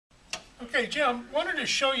Okay, Jim, wanted to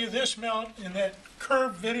show you this mount in that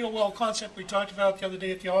curved video well concept we talked about the other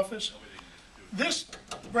day at the office. This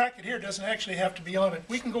bracket here doesn't actually have to be on it.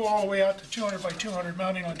 We can go all the way out to 200 by 200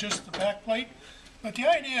 mounting on just the back plate. But the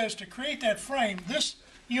idea is to create that frame, this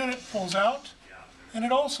unit pulls out and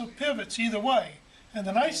it also pivots either way. And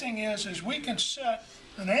the nice thing is we can set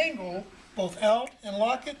an angle both out and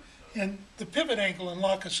lock it, and the pivot angle and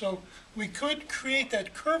lock it. So we could create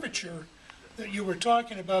that curvature that you were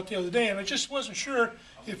talking about the other day, and I just wasn't sure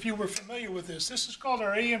if you were familiar with this. This is called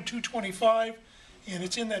our AM225, and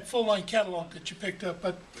it's in that full line catalog that you picked up.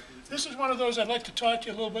 But this is one of those I'd like to talk to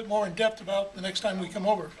you a little bit more in depth about the next time we come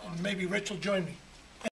over, and maybe Rich will join me.